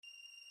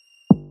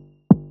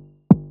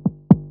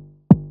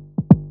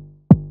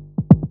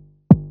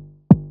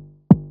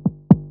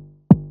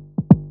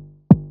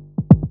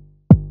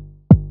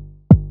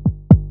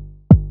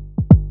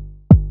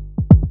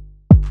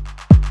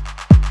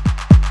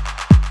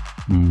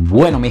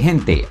Bueno mi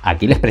gente,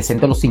 aquí les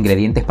presento los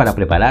ingredientes para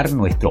preparar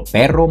nuestro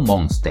perro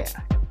monster.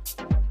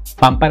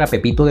 Pan para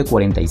pepito de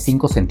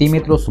 45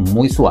 centímetros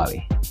muy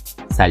suave,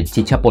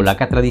 salchicha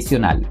polaca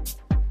tradicional,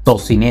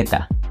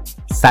 tocineta,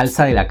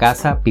 salsa de la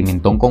casa,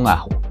 pimentón con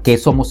ajo,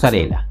 queso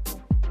mozzarella,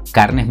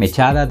 carne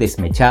esmechada,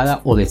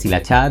 desmechada o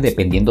deshilachada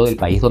dependiendo del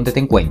país donde te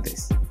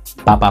encuentres,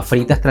 papas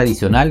fritas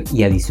tradicional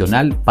y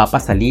adicional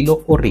papas al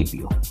hilo o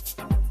ripio.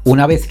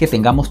 Una vez que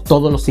tengamos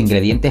todos los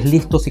ingredientes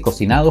listos y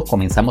cocinados,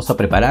 comenzamos a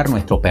preparar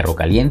nuestro perro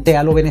caliente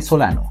a lo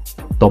venezolano.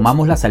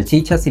 Tomamos las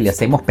salchichas y le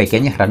hacemos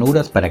pequeñas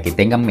ranuras para que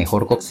tengan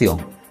mejor cocción.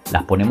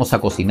 Las ponemos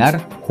a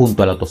cocinar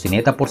junto a la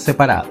tocineta por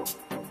separado.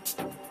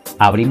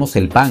 Abrimos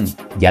el pan,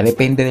 ya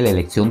depende de la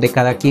elección de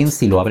cada quien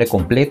si lo abre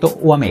completo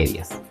o a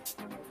medias.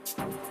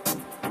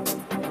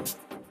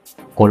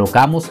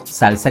 Colocamos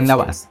salsa en la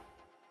base.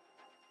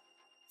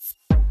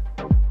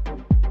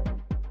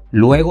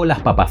 Luego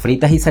las papas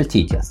fritas y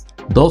salchichas.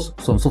 2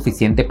 son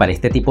suficientes para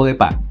este tipo de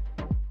pan.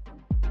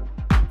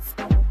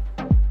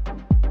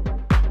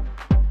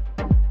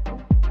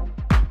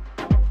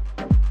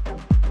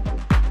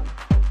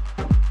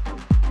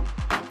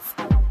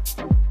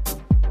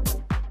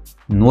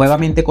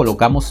 Nuevamente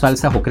colocamos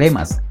salsas o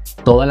cremas,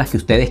 todas las que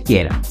ustedes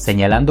quieran,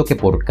 señalando que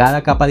por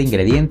cada capa de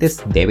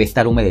ingredientes debe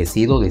estar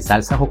humedecido de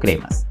salsas o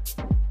cremas.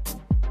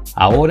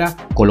 Ahora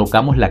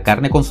colocamos la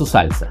carne con su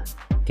salsa,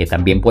 que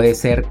también puede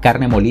ser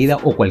carne molida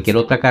o cualquier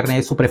otra carne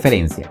de su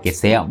preferencia, que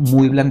sea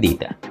muy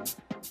blandita.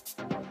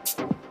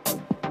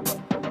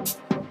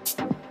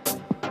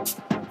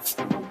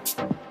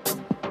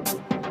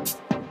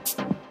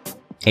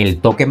 El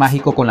toque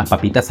mágico con las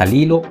papitas al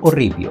hilo o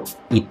ripio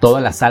y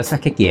todas las salsas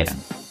que quieran.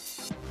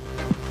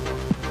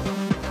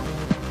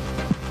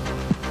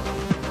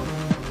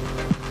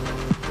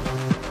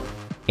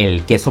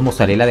 El queso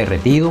mozzarella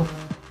derretido.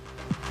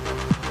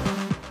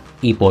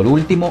 Y por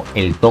último,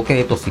 el toque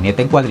de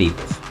tocineta en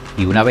cuadritos.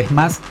 Y una vez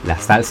más,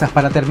 las salsas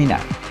para terminar.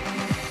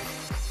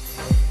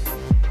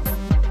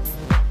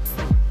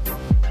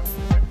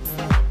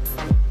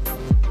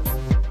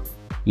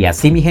 Y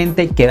así mi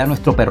gente, queda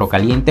nuestro perro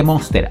caliente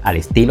monster al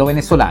estilo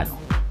venezolano.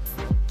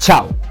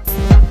 ¡Chao!